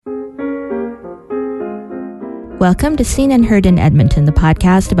Welcome to Seen and Heard in Edmonton, the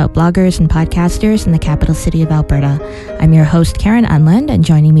podcast about bloggers and podcasters in the capital city of Alberta. I'm your host, Karen Unland, and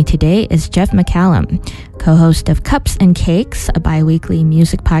joining me today is Jeff McCallum, co-host of Cups and Cakes, a bi-weekly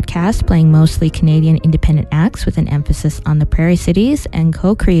music podcast playing mostly Canadian independent acts with an emphasis on the Prairie Cities, and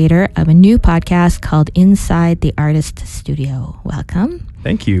co-creator of a new podcast called Inside the Artist Studio. Welcome.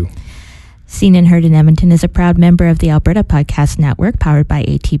 Thank you. Seen and Heard in Edmonton is a proud member of the Alberta Podcast Network powered by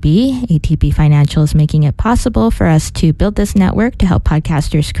ATB. ATB Financial is making it possible for us to build this network to help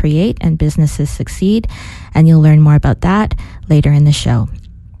podcasters create and businesses succeed. And you'll learn more about that later in the show.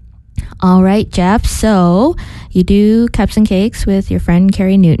 All right, Jeff. So you do Cups and Cakes with your friend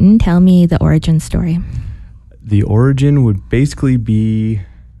Carrie Newton. Tell me the origin story. The origin would basically be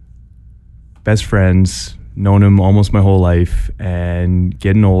best friends, known him almost my whole life, and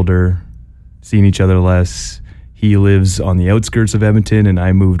getting older, seeing each other less. He lives on the outskirts of Edmonton, and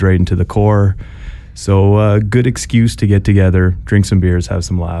I moved right into the core. So a good excuse to get together, drink some beers, have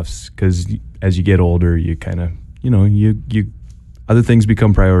some laughs, because as you get older, you kind of, you other things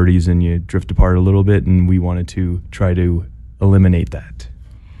become priorities and you drift apart a little bit, and we wanted to try to eliminate that.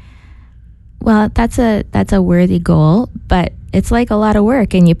 Well, that's a worthy goal, but it's like a lot of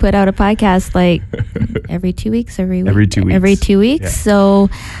work, and you put out a podcast like every 2 weeks, every week? Every 2 weeks. Yeah. So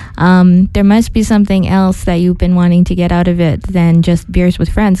there must be something else that you've been wanting to get out of it than just beers with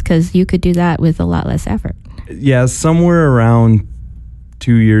friends, because you could do that with a lot less effort. Yeah, somewhere around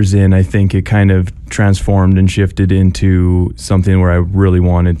 2 years in, I think it kind of transformed and shifted into something where I really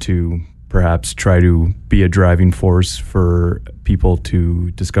wanted to perhaps try to be a driving force for people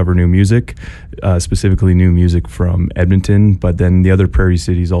to discover new music, specifically new music from Edmonton. But then the other prairie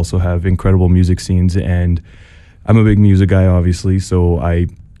cities also have incredible music scenes, and I'm a big music guy, obviously, so I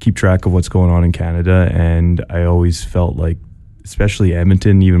keep track of what's going on in Canada, and I always felt like, especially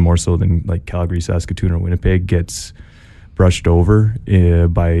Edmonton, even more so than like Calgary, Saskatoon, or Winnipeg, gets brushed over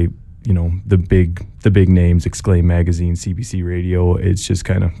by the big names, Exclaim Magazine, CBC Radio. It's just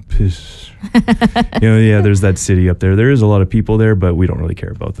kind of, there's that city up there. There is a lot of people there, but we don't really care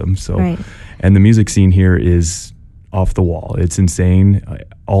about them. So, right. And the music scene here is off the wall. It's insane.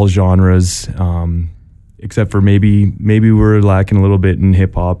 All genres, except for maybe we're lacking a little bit in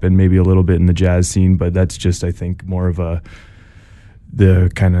hip hop and maybe a little bit in the jazz scene, but that's just, I think, more of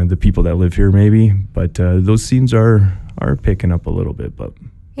the kind of the people that live here maybe. But those scenes are picking up a little bit, but.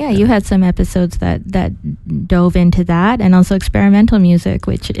 Yeah, you had some episodes that dove into that, and also experimental music,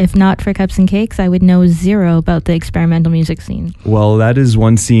 which, if not for Cups and Cakes, I would know zero about the experimental music scene. Well, that is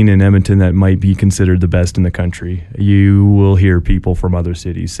one scene in Edmonton that might be considered the best in the country. You will hear people from other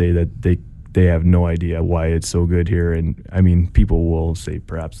cities say that they have no idea why it's so good here. And I mean, people will say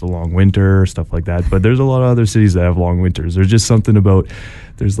perhaps the long winter or stuff like that, but there's a lot of other cities that have long winters. There's just something about,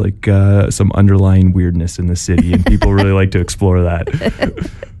 there's like some underlying weirdness in the city, and people really like to explore that.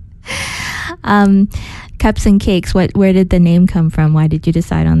 Cups and Cakes, where did the name come from? Why did you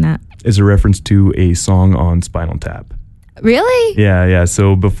decide on that? It's a reference to a song on Spinal Tap. Really? Yeah.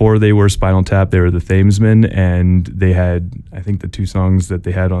 So before they were Spinal Tap, they were the Thamesmen, and they had, I think the two songs that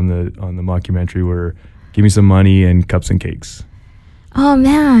they had on the mockumentary were Give Me Some Money and Cups and Cakes. Oh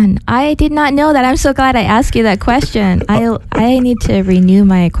man, I did not know that. I'm so glad I asked you that question. I need to renew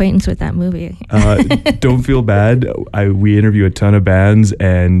my acquaintance with that movie. Don't feel bad. We interview a ton of bands,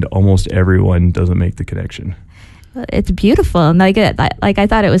 and almost everyone doesn't make the connection. It's beautiful. Like I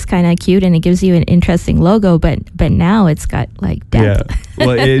thought it was kind of cute, and it gives you an interesting logo, but now it's got like depth. Yeah.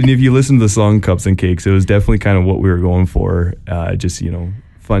 Well, and if you listen to the song Cups and Cakes, it was definitely kind of what we were going for. Just,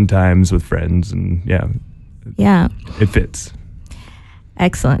 fun times with friends, and yeah, it fits.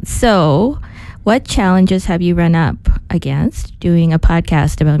 Excellent. So, what challenges have you run up against doing a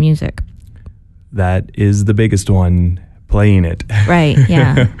podcast about music? That is the biggest one. Playing it. Right,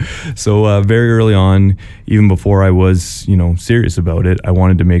 yeah. So very early on, even before I was, serious about it, I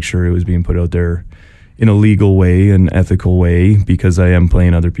wanted to make sure it was being put out there in a legal way, an ethical way, because I am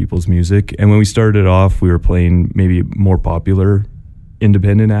playing other people's music. And when we started off, we were playing maybe more popular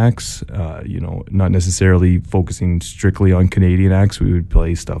independent acts, not necessarily focusing strictly on Canadian acts. We would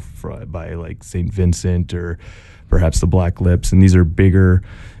play stuff by like St. Vincent or perhaps the Black Lips, and these are bigger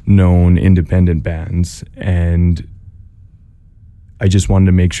known independent bands. And I just wanted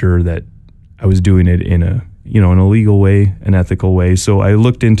to make sure that I was doing it in a legal way, an ethical way. So I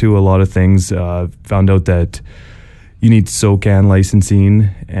looked into a lot of things, found out that you need SOCAN licensing,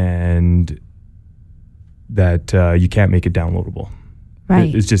 and that you can't make it downloadable.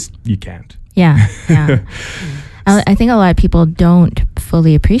 Right. It's just, you can't. Yeah. I think a lot of people don't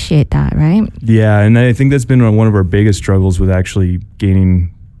fully appreciate that, right? Yeah, and I think that's been one of our biggest struggles with actually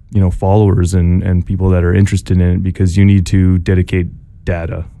gaining followers and people that are interested in it, because you need to dedicate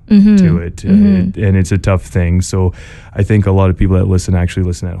data to it, and it's a tough thing. So I think a lot of people that listen actually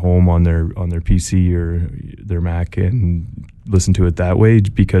listen at home on their PC or their Mac and listen to it that way,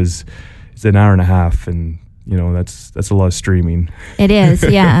 because it's an hour and a half, and that's a lot of streaming. It is,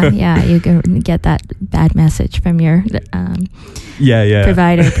 yeah. You can get that bad message from your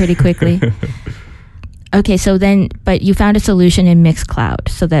provider pretty quickly. Okay, so then, but you found a solution in Mixcloud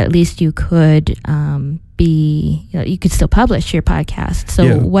so that at least you could you could still publish your podcast.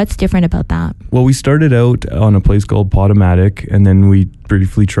 So what's different about that? Well, we started out on a place called Podomatic, and then we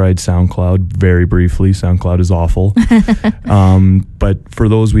briefly tried SoundCloud, very briefly. SoundCloud is awful. But for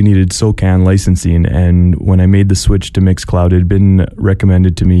those, we needed SOCAN licensing. And when I made the switch to Mixcloud, it had been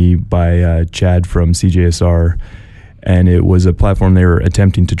recommended to me by Chad from CJSR, and it was a platform they were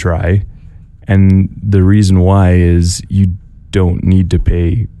attempting to try. And the reason why is you don't need to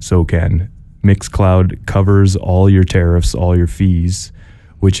pay SOCAN. Mixcloud covers all your tariffs, all your fees,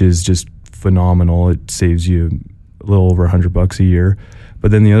 which is just phenomenal. It saves you a little over $100 a year.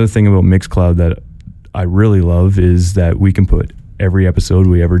 But then the other thing about Mixcloud that I really love is that we can put every episode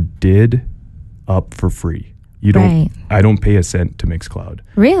we ever did up for free. I don't pay a cent to Mixcloud.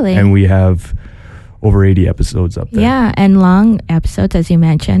 Really? And we have over 80 episodes up there. Yeah, and long episodes, as you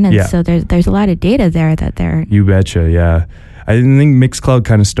mentioned. And so there's a lot of data there that they're... You betcha, yeah. I think Mixcloud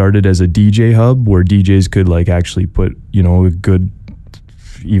kind of started as a DJ hub where DJs could actually put, a good,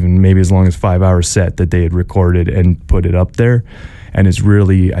 even maybe as long as 5-hour set that they had recorded and put it up there. And it's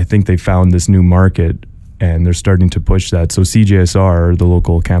really, I think they found this new market and they're starting to push that. So CJSR, the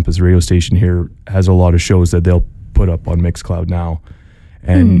local campus radio station here, has a lot of shows that they'll put up on Mixcloud now.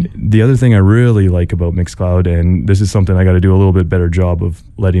 And the other thing I really like about Mixcloud, and this is something I got to do a little bit better job of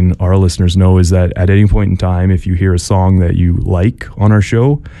letting our listeners know, is that at any point in time, if you hear a song that you like on our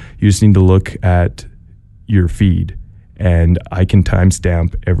show, you just need to look at your feed, and I can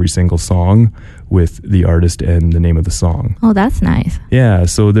timestamp every single song with the artist and the name of the song. Oh, that's nice. Yeah,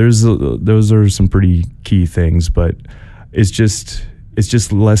 so those are some pretty key things, but it's just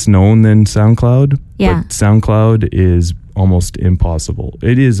less known than SoundCloud. Yeah. But SoundCloud is almost impossible.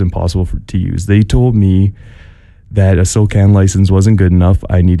 It is impossible to use. They told me that a SOCAN license wasn't good enough.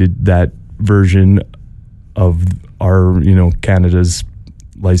 I needed that version of our, Canada's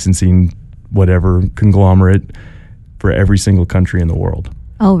licensing, whatever, conglomerate for every single country in the world.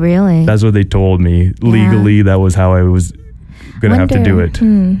 Oh, really? That's what they told me. Yeah. Legally, that was how I was going to have to do it.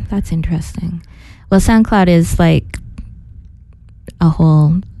 That's interesting. Well, SoundCloud is like a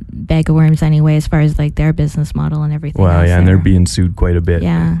whole bag of worms anyway, as far as their business model and everything. Well, yeah, and they're being sued quite a bit.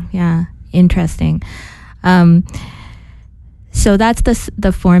 Yeah. Interesting. So that's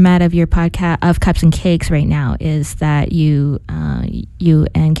the format of your podcast of Cups and Cakes right now, is that you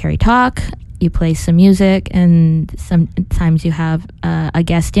and Carrie talk, you play some music, and sometimes you have a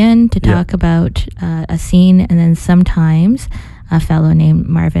guest in to talk about a scene, and then sometimes a fellow named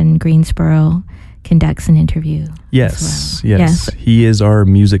Marvin Greensboro conducts an interview. Yes. He is our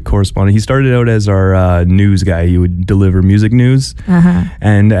music correspondent. He started out as our news guy. He would deliver music news.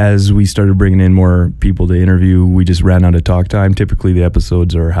 And as we started bringing in more people to interview, we just ran out of talk time. Typically, the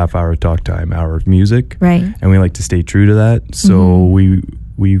episodes are half-hour talk time, hour of music. Right. And we like to stay true to that. So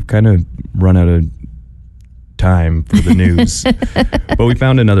we've kind of run out of time for the news. But we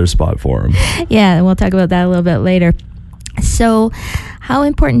found another spot for him. Yeah, and we'll talk about that a little bit later. So how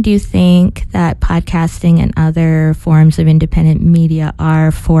important do you think that podcasting and other forms of independent media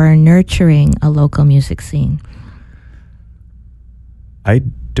are for nurturing a local music scene? I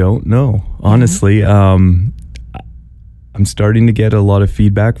don't know, honestly. I'm starting to get a lot of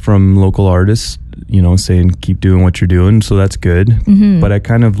feedback from local artists, saying keep doing what you're doing, so that's good. But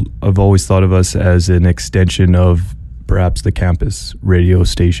I've always thought of us as an extension of perhaps the campus radio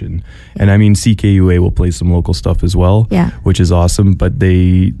station. And I mean, CKUA will play some local stuff as well, which is awesome, but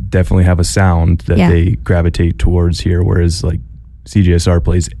they definitely have a sound that they gravitate towards here, whereas CJSR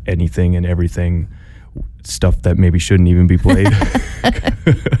plays anything and everything, stuff that maybe shouldn't even be played.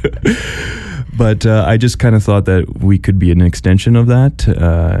 But I just kind of thought that we could be an extension of that.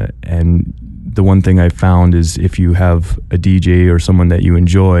 And the one thing I found is if you have a DJ or someone that you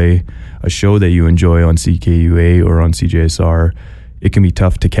enjoy, a show that you enjoy on CKUA or on CJSR, it can be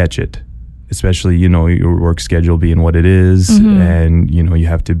tough to catch it, especially, your work schedule being what it is. And, you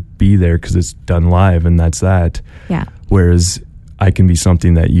have to be there because it's done live and that's that. Yeah. Whereas I can be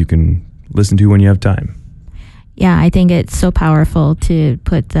something that you can listen to when you have time. Yeah, I think it's so powerful to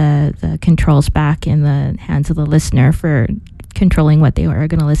put the controls back in the hands of the listener for controlling what they are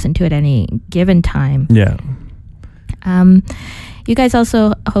going to listen to at any given time. Yeah. You guys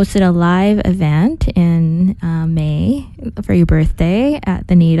also hosted a live event in May for your birthday at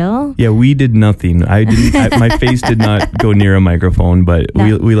the Needle. Yeah, we did nothing. I didn't. My face did not go near a microphone, but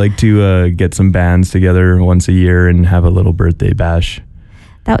we like to get some bands together once a year and have a little birthday bash.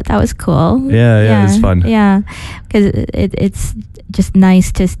 That was cool. Yeah, it was fun. Yeah, because it's just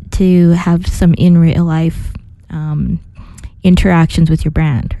nice to have some in real life interactions with your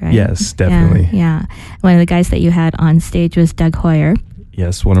brand, right? Yes, definitely. Yeah. One of the guys that you had on stage was Doug Hoyer.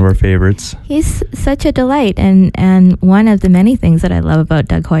 Yes, one of our favorites. He's such a delight, and one of the many things that I love about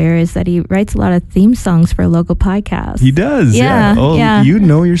Doug Hoyer is that he writes a lot of theme songs for local podcasts. He does. Yeah. Oh, yeah. You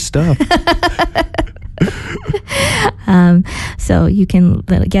know your stuff. So you can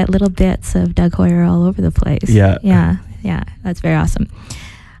get little bits of Doug Hoyer all over the place. Yeah. That's very awesome.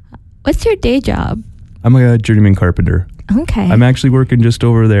 What's your day job? I'm a journeyman carpenter. Okay. I'm actually working just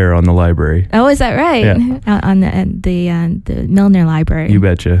over there on the library. Oh, is that right? Yeah. On the Milner Library. You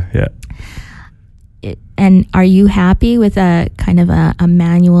betcha. Yeah. And are you happy with a kind of a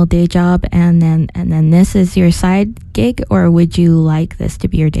manual day job, and then this is your side gig, or would you like this to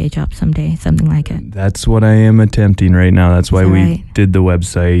be your day job someday, something like it? That's what I am attempting right now. That's why we did the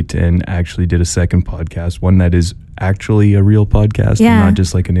website and actually did a second podcast, one that is actually a real podcast, and not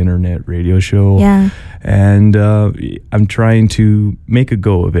just like an internet radio show. Yeah. And I'm trying to make a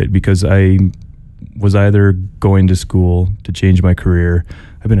go of it because I was either going to school to change my career.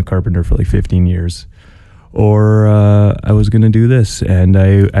 I've been a carpenter for like 15 years. Or I was going to do this, and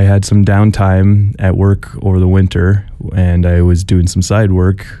I had some downtime at work over the winter, and I was doing some side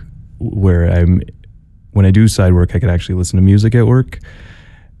work where when I do side work, I could actually listen to music at work.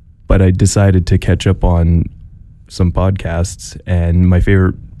 But I decided to catch up on some podcasts, and my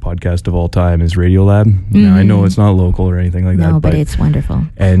favorite podcast of all time is Radiolab. Mm-hmm. Now, I know it's not local or anything like that. No, but it's wonderful.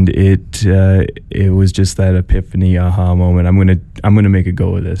 And it was just that epiphany, aha moment. I'm gonna make a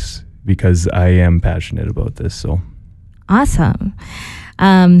go of this, because I am passionate about this. So awesome.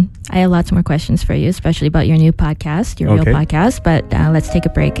 I have lots more questions for you, especially about your new podcast, your real podcast. But let's take a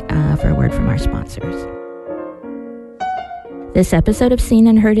break for a word from our sponsors. This episode of Seen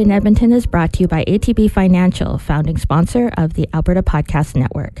and Heard in Edmonton is brought to you by ATB Financial, founding sponsor of the Alberta Podcast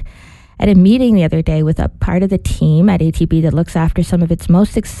Network. At a meeting the other day with a part of the team at ATB that looks after some of its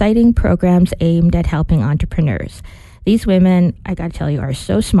most exciting programs aimed at helping entrepreneurs. These women, I got to tell you, are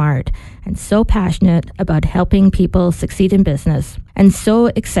so smart and so passionate about helping people succeed in business, and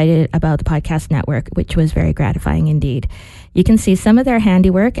so excited about the podcast network, which was very gratifying indeed. You can see some of their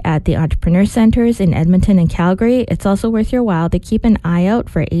handiwork at the Entrepreneur Centers in Edmonton and Calgary. It's also worth your while to keep an eye out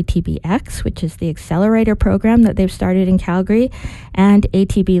for ATBX, which is the accelerator program that they've started in Calgary, and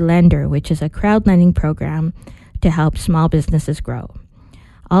ATB Lender, which is a crowd lending program to help small businesses grow.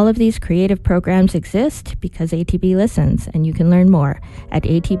 All of these creative programs exist because ATB listens, and you can learn more at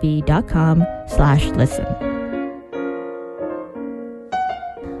atb.com/listen.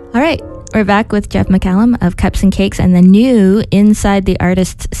 All right, we're back with Jeff McCallum of Cups and Cakes and the new Inside the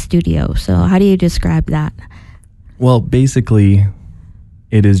Artist's Studio. So how do you describe that? Well, basically,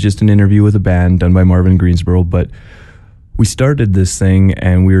 it is just an interview with a band done by Marvin Greensboro, but we started this thing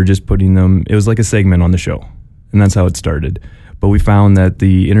and we were just putting them, it was like a segment on the show, and that's how it started. But we found that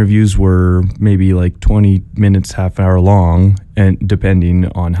the interviews were maybe like 20 minutes, half hour long, and depending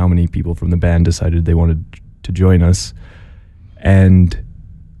on how many people from the band decided they wanted to join us. And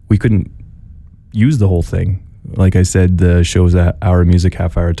we couldn't use the whole thing. Like I said, the show's an hour music,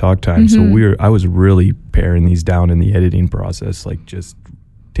 half hour talk time. Mm-hmm. So I was really paring these down in the editing process, like just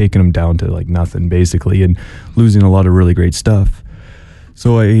taking them down to like nothing basically, and losing a lot of really great stuff.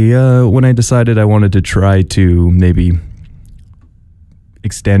 So when I decided I wanted to try to maybe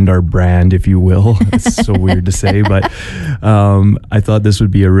extend our brand, if you will. It's so weird to say, but I thought this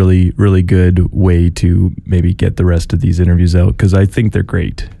would be a really, really good way to maybe get the rest of these interviews out, because I think they're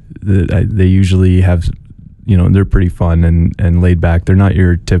great. They usually have, they're pretty fun and laid back. They're not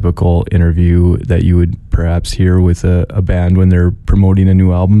your typical interview that you would perhaps hear with a band when they're promoting a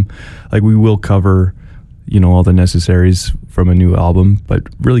new album. Like, we will cover all the necessaries from a new album, but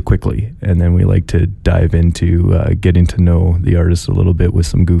really quickly. And then we like to dive into getting to know the artist a little bit with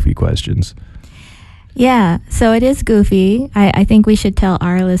some goofy questions. Yeah, so it is goofy. I think we should tell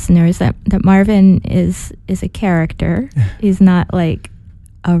our listeners that Marvin is a character. He's not like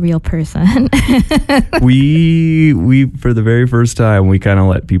a real person. we for the very first time, we kind of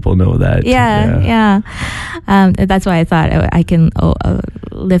let people know that. Yeah. That's why I thought I can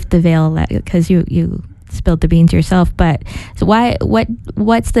lift the veil, because you spilled the beans yourself. But so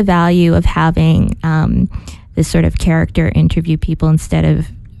what's the value of having this sort of character interview people instead of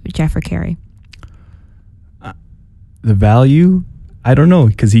Jeff or Carrie? The value I don't know,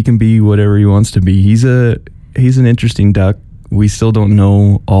 because he can be whatever he wants to be. He's an interesting duck. We still don't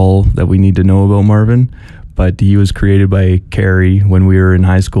know all that we need to know about Marvin, but he was created by Carrie when we were in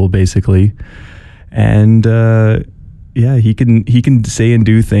high school, basically. And he can say and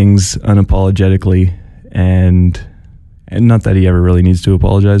do things unapologetically, and not that he ever really needs to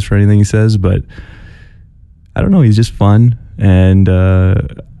apologize for anything he says, but I don't know, he's just fun, and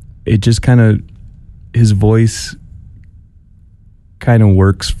it just kind of, his voice kind of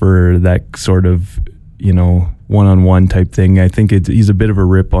works for that sort of, one-on-one type thing. I think he's a bit of a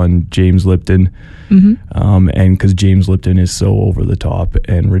rip on James Lipton, and because James Lipton is so over the top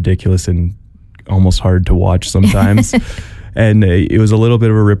and ridiculous and almost hard to watch sometimes. And it was a little bit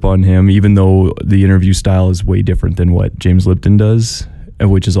of a rip on him, even though the interview style is way different than what James Lipton does,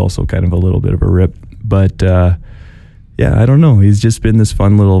 which is also kind of a little bit of a rip. But I don't know. He's just been this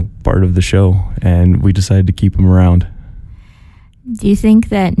fun little part of the show, and we decided to keep him around. Do you think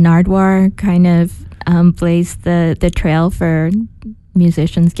that Nardwuar kind of blazed the trail for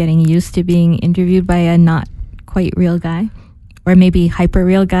musicians getting used to being interviewed by a not quite real guy? Or maybe hyper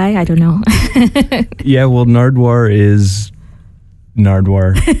real guy? I don't know. Yeah, well, Nardwuar is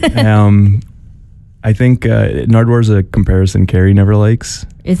Nardwuar. I think Nardwuar's a comparison Carrie never likes.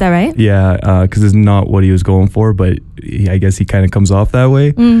 Is that right? Yeah, because it's not what he was going for, but I guess he kind of comes off that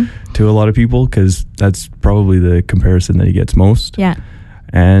way to a lot of people, because that's probably the comparison that he gets most. Yeah.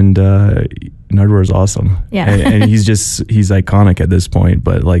 And Nardwuar is awesome. Yeah. and he's iconic at this point,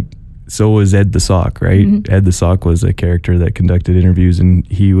 but so was Ed the Sock, right? Mm-hmm. Ed the Sock was a character that conducted interviews, and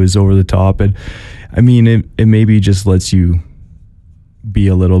he was over the top. And I mean, it maybe just lets you be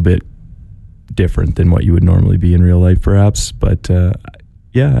a little bit different than what you would normally be in real life, perhaps. But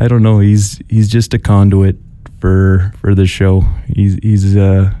I don't know. He's just a conduit for the show.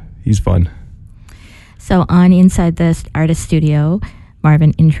 He's fun. So on Inside the Artist Studio,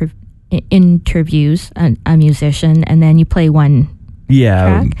 Marvin interviews a musician, and then you play one.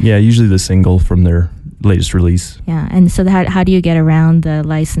 Yeah, track? Yeah. Usually the single from their latest release. Yeah, and so how do you get around the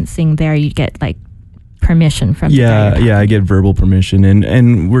licensing there? You get permission from. Yeah. I get verbal permission,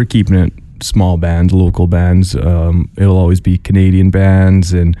 and we're keeping it small bands, local bands. It'll always be Canadian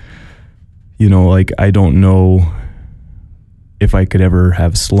bands, and I don't know if I could ever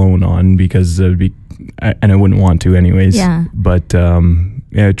have Sloan on, because it'd be, and I wouldn't want to anyways. Yeah. But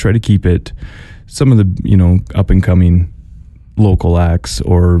I try to keep it some of the up and coming local acts,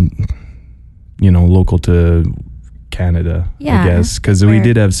 or local to Canada, I guess, because we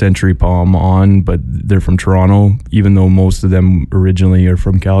did have Century Palm on, but they're from Toronto, even though most of them originally are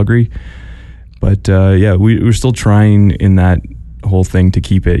from Calgary. But we're still trying in that whole thing to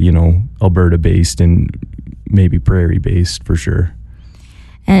keep it Alberta based and maybe prairie based for sure,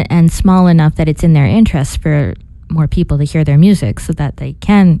 and small enough that it's in their interest for more people to hear their music, so that they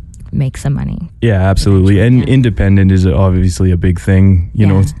can make some money. Yeah, absolutely. And independent is obviously a big thing.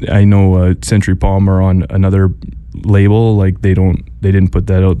 I know Century Palm are on another label. They didn't put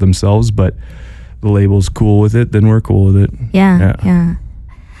that out themselves, but the label's cool with it, then we're cool with it. Yeah.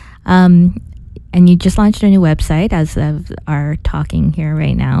 And you just launched a new website as of our talking here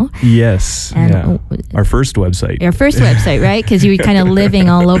right now. Yes. And our first website. Your first website, right? Because you were kind of living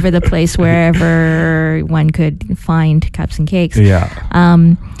all over the place wherever one could find Cups and Cakes. Yeah.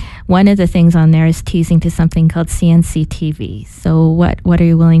 One of the things on there is teasing to something called CNC TV. So what are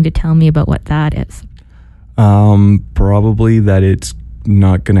you willing to tell me about what that is? Probably that it's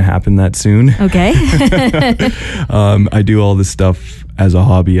not going to happen that soon. Okay. I do all this stuff as a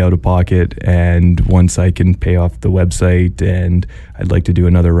hobby out of pocket, and once I can pay off the website, and I'd like to do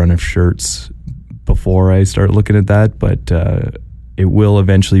another run of shirts before I start looking at that, but it will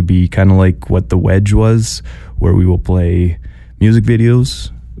eventually be kind of like what the Wedge was, where we will play music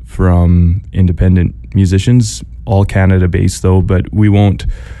videos from independent musicians, all Canada based though, but we won't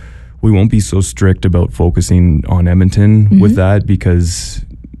be so strict about focusing on Edmonton with that, because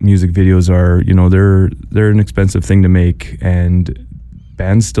music videos are, they're an expensive thing to make, and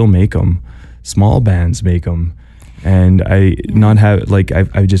bands still make them. Small bands make them. And I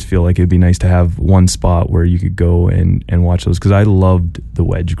just feel like it'd be nice to have one spot where you could go and watch those, because I loved the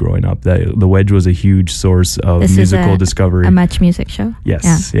Wedge growing up. The Wedge was a huge source of musical discovery. A Much Music show?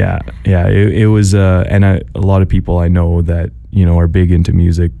 Yes, yeah. It was, and a lot of people I know that are big into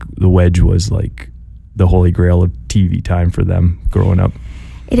music. The Wedge was like the holy grail of TV time for them growing up.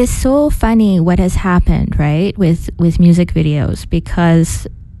 It is so funny what has happened, right, with music videos, because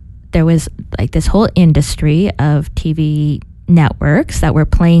there was this whole industry of TV networks that were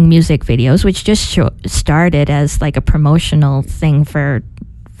playing music videos, which just started as a promotional thing for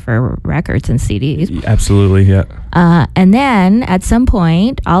for records and CDs. Absolutely, yeah. And then at some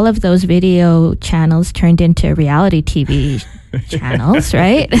point, all of those video channels turned into reality TV channels,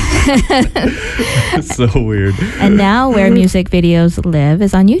 right? So weird. And now where music videos live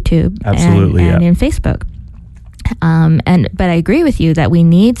is on YouTube. Absolutely, and in Facebook. But I agree with you that we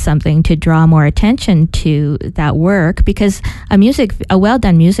need something to draw more attention to that work, because a well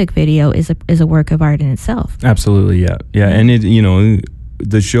done music video is a work of art in itself. Absolutely, yeah. And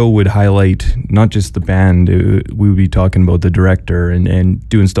the show would highlight not just the band. We would be talking about the director and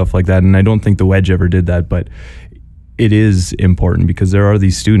doing stuff like that. And I don't think The Wedge ever did that, but it is important because there are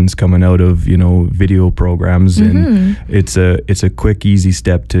these students coming out of video programs, and it's a quick, easy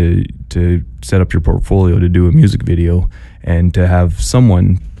step to set up your portfolio to do a music video, and to have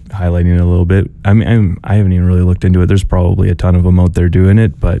someone highlighting it a little bit. I mean, I haven't even really looked into it. There's probably a ton of them out there doing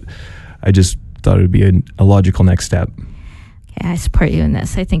it, but I just thought it would be a logical next step. Okay, I support you in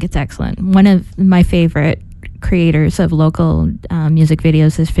this. I think it's excellent. One of my favorite creators of local music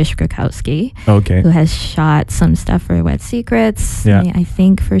videos is Fish Krakowski, who has shot some stuff for Wet Secrets, I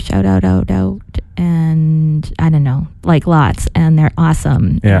think for Shout Out Out Out, and I don't know, like lots, and they're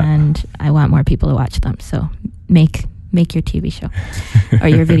awesome, and I want more people to watch them. So make your TV show or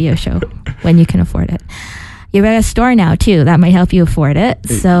your video show when you can afford it. You're at a store now too, that might help you afford it.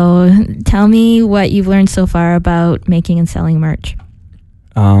 So tell me what you've learned so far about making and selling merch.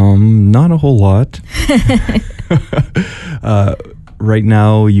 Not a whole lot. Right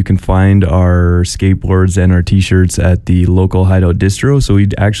now, you can find our skateboards and our t-shirts at the local Hideout Distro. So we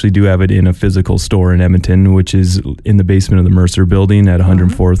actually do have it in a physical store in Edmonton, which is in the basement of the Mercer building at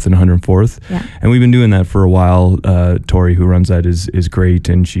 104th and 104th. Yeah. And we've been doing that for a while. Tori, who runs that, is great,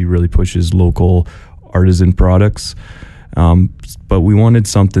 and she really pushes local artisan products. But we wanted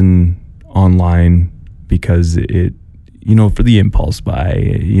something online because it, for the impulse buy,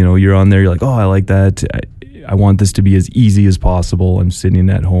 you're on there, you're like, oh, I like that. I want this to be as easy as possible. I'm sitting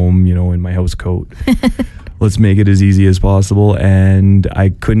at home, in my house coat. Let's make it as easy as possible. And I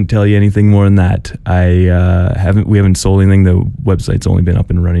couldn't tell you anything more than that. We haven't sold anything. The website's only been up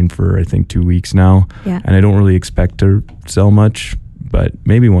and running for, I think, 2 weeks now. Yeah. And I don't really expect to sell much, but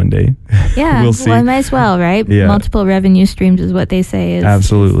maybe one day. Yeah, we'll see. Well, might as well, right? Yeah. Multiple revenue streams is what they say is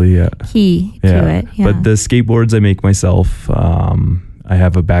absolutely key to it. Yeah. But the skateboards I make myself. I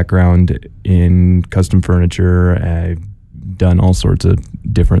have a background in custom furniture. I've done all sorts of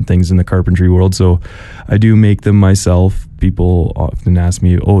different things in the carpentry world, so I do make them myself. People often ask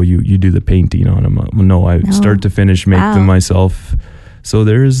me, "Oh, you do the painting on them?" No, I start to finish make them myself. So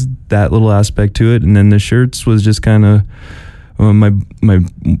there's that little aspect to it, and then the shirts was just kind of. My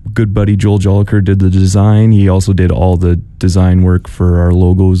good buddy Joel Joliker did the design. He also did all the design work for our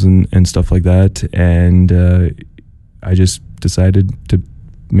logos and stuff like that. And I just decided to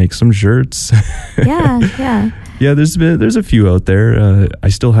make some shirts. Yeah. There's a few out there. I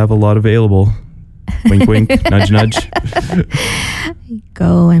still have a lot available. Wink, wink, nudge, nudge.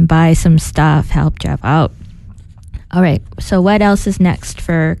 Go and buy some stuff. Help Jeff out. All right. So what else is next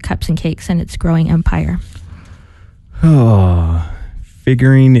for Cups and Cakes and its growing empire?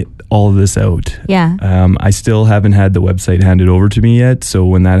 Figuring all of this out. Yeah. I still haven't had the website handed over to me yet. So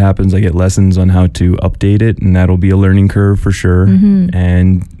when that happens, I get lessons on how to update it, and that'll be a learning curve for sure. Mm-hmm.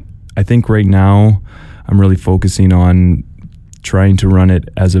 And I think right now I'm really focusing on trying to run it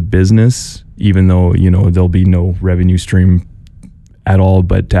as a business, even though, there'll be no revenue stream at all,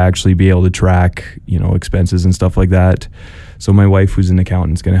 but to actually be able to track, expenses and stuff like that. So my wife, who's an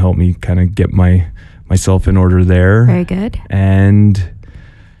accountant, is going to help me kind of get myself in order there. Very good. And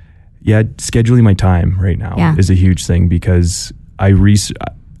scheduling my time right now is a huge thing, because I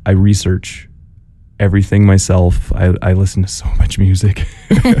research everything myself. I listen to so much music.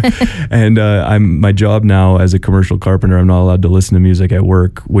 And my job now as a commercial carpenter, I'm not allowed to listen to music at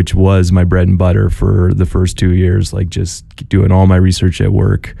work, which was my bread and butter for the first 2 years, like just doing all my research at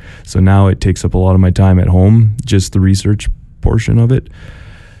work. So now it takes up a lot of my time at home, just the research portion of it.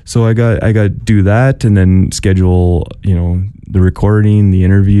 So I got to do that, and then schedule, the recording, the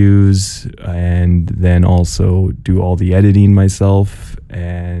interviews, and then also do all the editing myself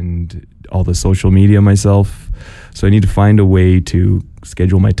and all the social media myself. So I need to find a way to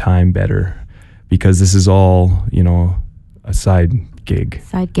schedule my time better, because this is all, a side gig.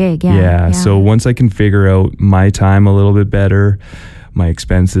 Yeah. So once I can figure out my time a little bit better, my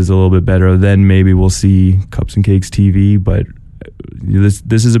expenses a little bit better, then maybe we'll see Cups and Cakes TV, but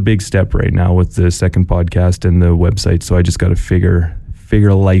this is a big step right now with the second podcast and the website. So I just got to figure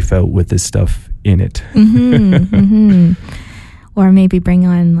life out with this stuff in it. Mm-hmm, mm-hmm. Or maybe bring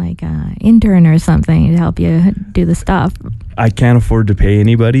on like an intern or something to help you do the stuff. I can't afford to pay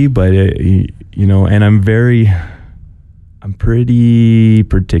anybody, but and I'm pretty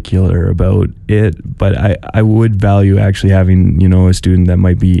particular about it, but I would value actually having, a student that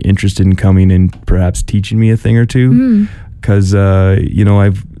might be interested in coming and perhaps teaching me a thing or two. Because,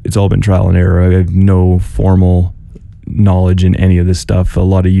 it's all been trial and error. I have no formal knowledge in any of this stuff. A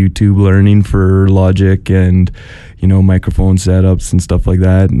lot of YouTube learning for Logic and, microphone setups and stuff like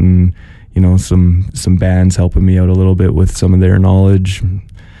that. And, some bands helping me out a little bit with some of their knowledge.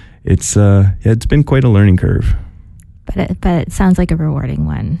 It's been quite a learning curve. But it sounds like a rewarding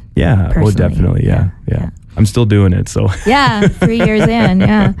one. Yeah, oh, definitely. Yeah. I'm still doing it, so. Yeah, 3 years in,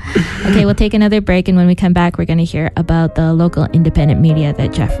 yeah. Okay, we'll take another break, and when we come back, we're going to hear about the local independent media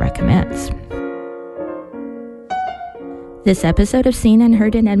that Jeff recommends. This episode of Seen and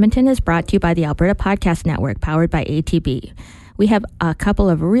Heard in Edmonton is brought to you by the Alberta Podcast Network, powered by ATB. We have a couple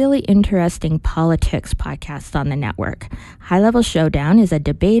of really interesting politics podcasts on the network. High Level Showdown is a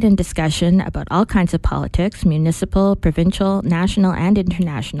debate and discussion about all kinds of politics, municipal, provincial, national, and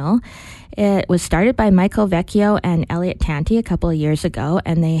international. It was started by Michael Vecchio and Elliot Tanti a couple of years ago,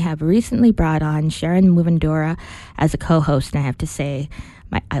 and they have recently brought on Sharon Muvandura as a co-host. And I have to say,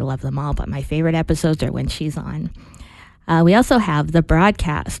 I love them all, but my favorite episodes are when she's on. We also have The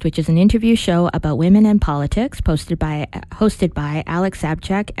Broadcast, which is an interview show about women and politics, hosted by Alex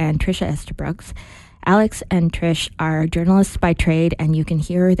Sabchak and Trisha Estabrooks. Alex and Trish are journalists by trade, and you can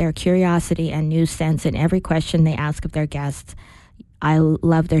hear their curiosity and news sense in every question they ask of their guests. I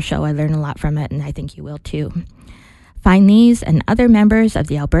love their show. I learn a lot from it, and I think you will too. Find these and other members of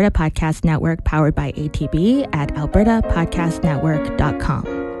the Alberta Podcast Network, powered by ATB, at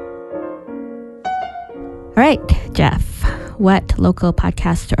albertapodcastnetwork.com. All right, Jeff, what local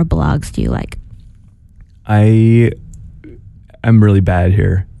podcasts or blogs do you like? I'm really bad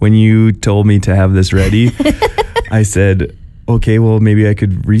here. When you told me to have this ready, I said, okay, well, maybe I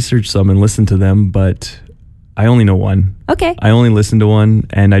could research some and listen to them, but I only know one. Okay. I only listen to one,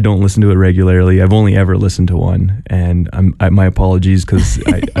 and I don't listen to it regularly. I've only ever listened to one, and my apologies, because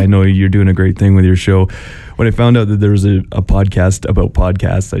I know you're doing a great thing with your show. When I found out that there was a podcast about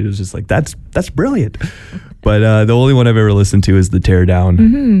podcasts, I was just like, that's brilliant. But the only one I've ever listened to is The Teardown.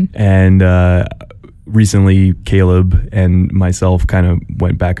 Mm-hmm. And recently, Caleb and myself kind of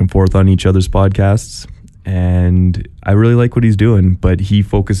went back and forth on each other's podcasts. And I really like what he's doing, but he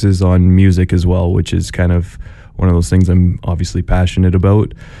focuses on music as well, which is kind of one of those things I'm obviously passionate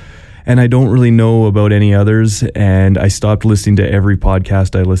about. And I don't really know about any others. And I stopped listening to every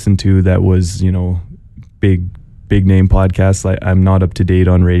podcast I listened to that was, big name podcasts. I'm not up to date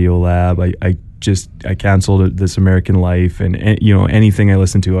on Radiolab. I canceled This American Life, and anything I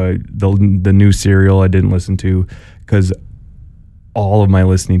listened to, the new Serial I didn't listen to, because all of my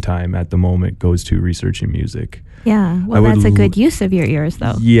listening time at the moment goes to researching music. Yeah, well, that's a good use of your ears,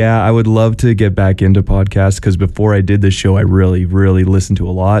 though. Yeah, I would love to get back into podcasts, because before I did this show, I really, really listened to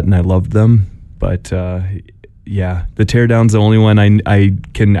a lot, and I loved them. But The Teardown's the only one I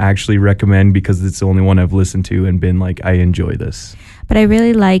can actually recommend, because it's the only one I've listened to and been like, I enjoy this. But I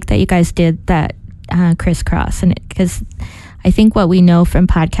really like that you guys did that crisscross, and because I think what we know from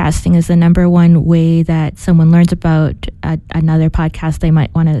podcasting is the number one way that someone learns about another podcast they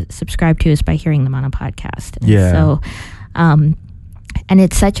might want to subscribe to is by hearing them on a podcast. And yeah. So, and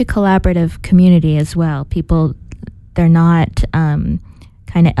it's such a collaborative community as well. People, they're not kind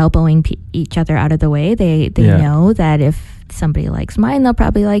of elbowing each other out of the way. They know that if somebody likes mine, they'll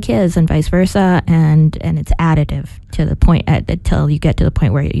probably like his, and vice versa, and it's additive to the point until you get to the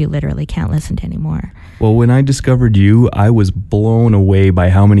point where you literally can't listen to anymore. Well, when I discovered you, I was blown away by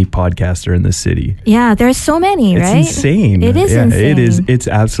how many podcasts are in the city. Yeah, there's so many, right? It's insane. It is insane. It is. It's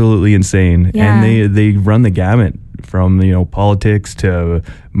absolutely insane. Yeah. And they run the gamut from politics to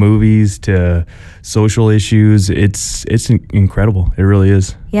movies to social issues. It's incredible. It really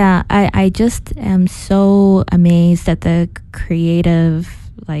is. Yeah, I just am so amazed at the creative,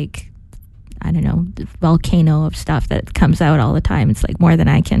 volcano of stuff that comes out all the time. It's like more than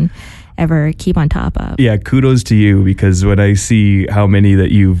I can ever keep on top of. Yeah, kudos to you, because when I see how many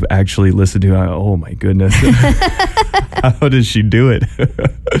that you've actually listened to, oh my goodness. How does she do it?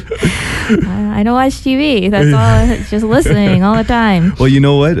 I don't watch TV. That's all. It's just listening all the time. Well, you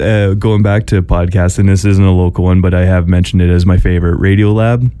know what? Going back to podcasts, and this isn't a local one, but I have mentioned it as my favorite.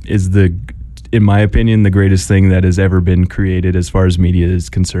 Radiolab is in my opinion, the greatest thing that has ever been created as far as media is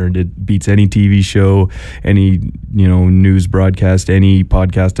concerned. It beats any TV show, any news broadcast, any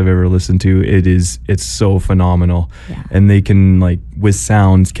podcast I've ever listened to. It's so phenomenal. Yeah. And they can, with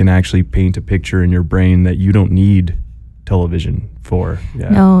sounds, can actually paint a picture in your brain that you don't need television for.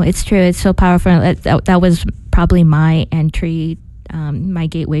 Yeah. No, it's true. It's so powerful. That was probably my entry, my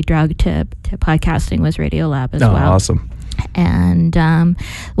gateway drug to podcasting was Radiolab as well. Awesome. And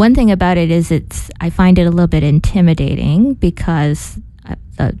one thing about it is I find it a little bit intimidating because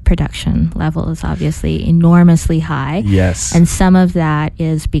the production level is obviously enormously high. Yes. And some of that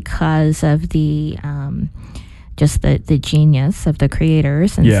is because of the just the genius of the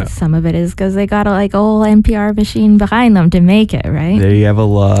creators, and some of it is because they got a whole NPR machine behind them to make it, right? They have a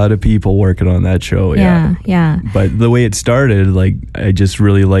lot of people working on that show. Yeah. But the way it started, I just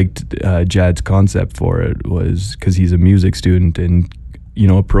really liked Jad's concept for it, was because he's a music student, and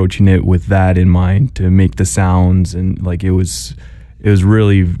approaching it with that in mind to make the sounds, and it was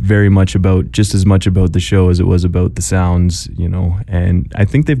really very much just as much about the show as it was about the sounds, and I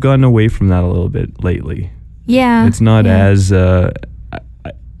think they've gotten away from that a little bit lately. Yeah. It's not as it's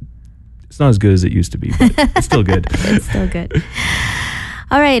not as good as it used to be, but it's still good. It's still good.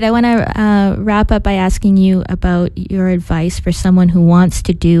 All right, I want to wrap up by asking you about your advice for someone who wants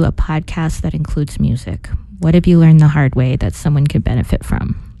to do a podcast that includes music. What have you learned the hard way that someone could benefit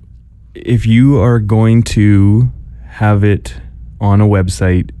from? If you are going to have it on a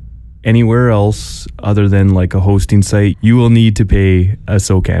website anywhere else other than a hosting site, you will need to pay a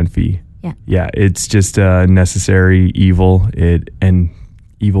SOCAN fee. Yeah, it's just a necessary evil. And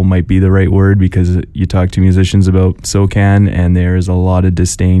evil might be the right word, because you talk to musicians about SOCAN and there's a lot of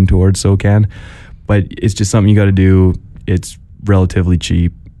disdain towards SOCAN, but it's just something you got to do. It's relatively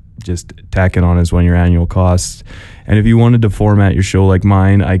cheap. Just tack it on as one of your annual costs. And if you wanted to format your show like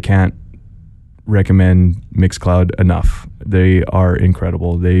mine, I can't recommend Mixcloud enough. They are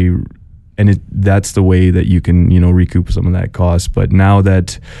incredible. That's the way that you can, recoup some of that cost. But now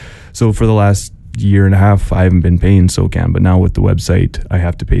so for the last year and a half, I haven't been paying SOCAN, but now with the website, I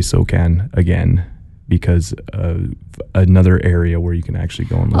have to pay SOCAN again because another area where you can actually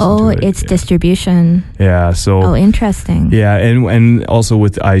go and listen to it. It's distribution. Yeah. So. Interesting. Yeah, and also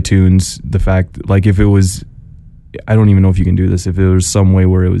with iTunes, the fact, if it was, I don't even know if you can do this, if there was some way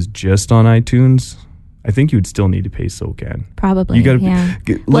where it was just on iTunes, I think you would still need to pay SOCAN. Probably. You gotta,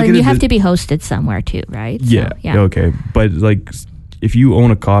 you have to be hosted somewhere too, right? Yeah. Okay. But if you own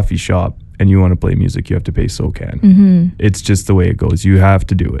a coffee shop and you want to play music, you have to pay SOCAN. Mm-hmm. It's just the way it goes. You have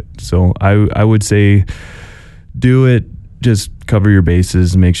to do it. So I would say do it. Just cover your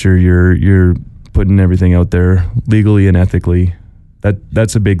bases. Make sure you're putting everything out there legally and ethically.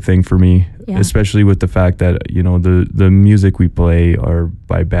 That's a big thing for me, especially with the fact that the music we play are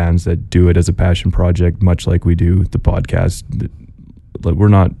by bands that do it as a passion project, much like we do the podcast.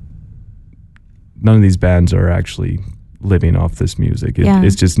 None of these bands are actually living off this music.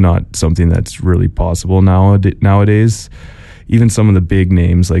 It's just not something that's really possible nowadays. Even some of the big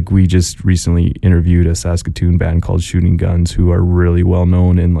names, we just recently interviewed a Saskatoon band called Shooting Guns, who are really well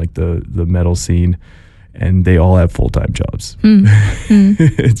known in the metal scene, and they all have full-time jobs.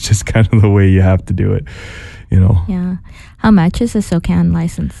 It's just kind of the way you have to do it, Yeah. How much is a SOCAN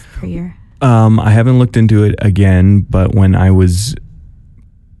license per year? I haven't looked into it again, but when I was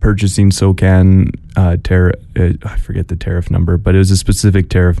purchasing SOCAN I forget the tariff number, but it was a specific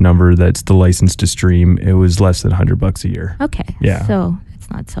tariff number that's the license to stream. It was less than $100 a year. Okay. Yeah. So it's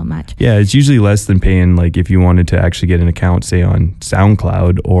not so much. Yeah, it's usually less than paying if you wanted to actually get an account, say on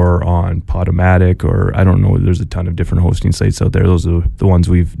SoundCloud or on Podomatic, or I don't know, there's a ton of different hosting sites out there. Those are the ones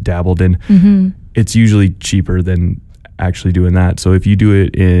we've dabbled in. Mm-hmm. It's usually cheaper than actually doing that. So if you do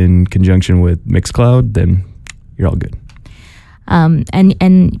it in conjunction with Mixcloud, then you're all good.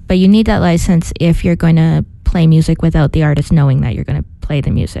 But you need that license if you're going to play music without the artist knowing that you're going to play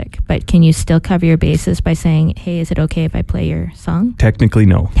the music. But can you still cover your bases by saying, "Hey, is it okay if I play your song?" Technically,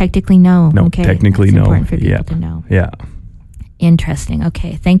 no. Technically, no. No. Okay. Technically, That's no. important for people to know. Yeah. Interesting.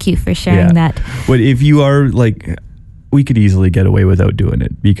 Okay. Thank you for sharing that. But if you are we could easily get away without doing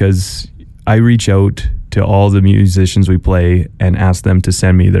it, because I reach out to all the musicians we play and ask them to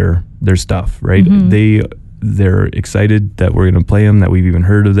send me their stuff. Right. Mm-hmm. They're excited that we're going to play them, that we've even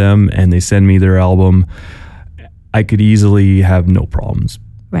heard of them, and they send me their album. I could easily have no problems,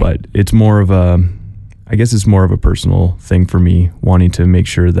 but it's more of a personal thing for me, wanting to make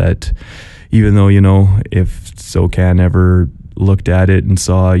sure that even though, if SOCAN ever looked at it and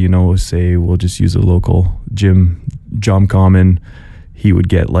saw, say we'll just use a local John Common, he would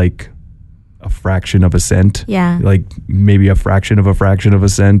get a fraction of a cent. Yeah. Maybe a fraction of a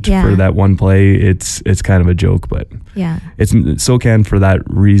cent for that one play. It's kind of a joke, but it's SOCAN for that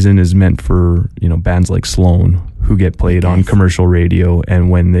reason is meant for, bands like Sloan who get played on commercial radio, and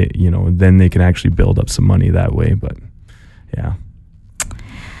when they, then they can actually build up some money that way. But yeah.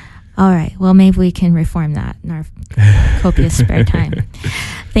 All right. Well, maybe we can reform that in our copious spare time.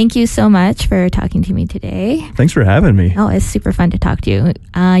 Thank you so much for talking to me today. Thanks for having me. Oh, it's super fun to talk to you.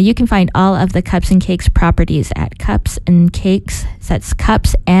 You can find all of the Cups and Cakes properties at Cups and Cakes. That's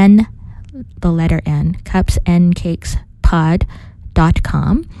Cups N, the letter N,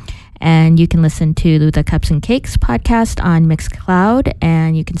 cupsandcakespod.com. And you can listen to the Cups and Cakes podcast on Mixcloud,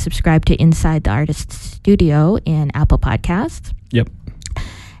 and you can subscribe to Inside the Artist Studio in Apple Podcasts. Yep.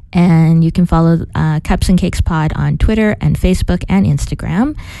 And you can follow Cups and Cakes Pod on Twitter and Facebook and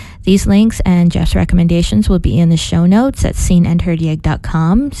Instagram. These links and Jeff's recommendations will be in the show notes at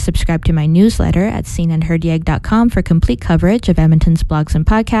seenandheardyegg.com. Subscribe to my newsletter at seenandheardyegg.com for complete coverage of Edmonton's blogs and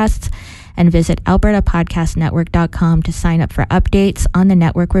podcasts. And visit albertapodcastnetwork.com to sign up for updates on the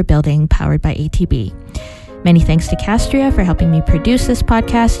network we're building, powered by ATB. Many thanks to Castria for helping me produce this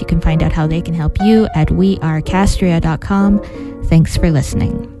podcast. You can find out how they can help you at wearecastria.com. Thanks for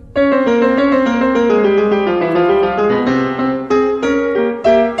listening.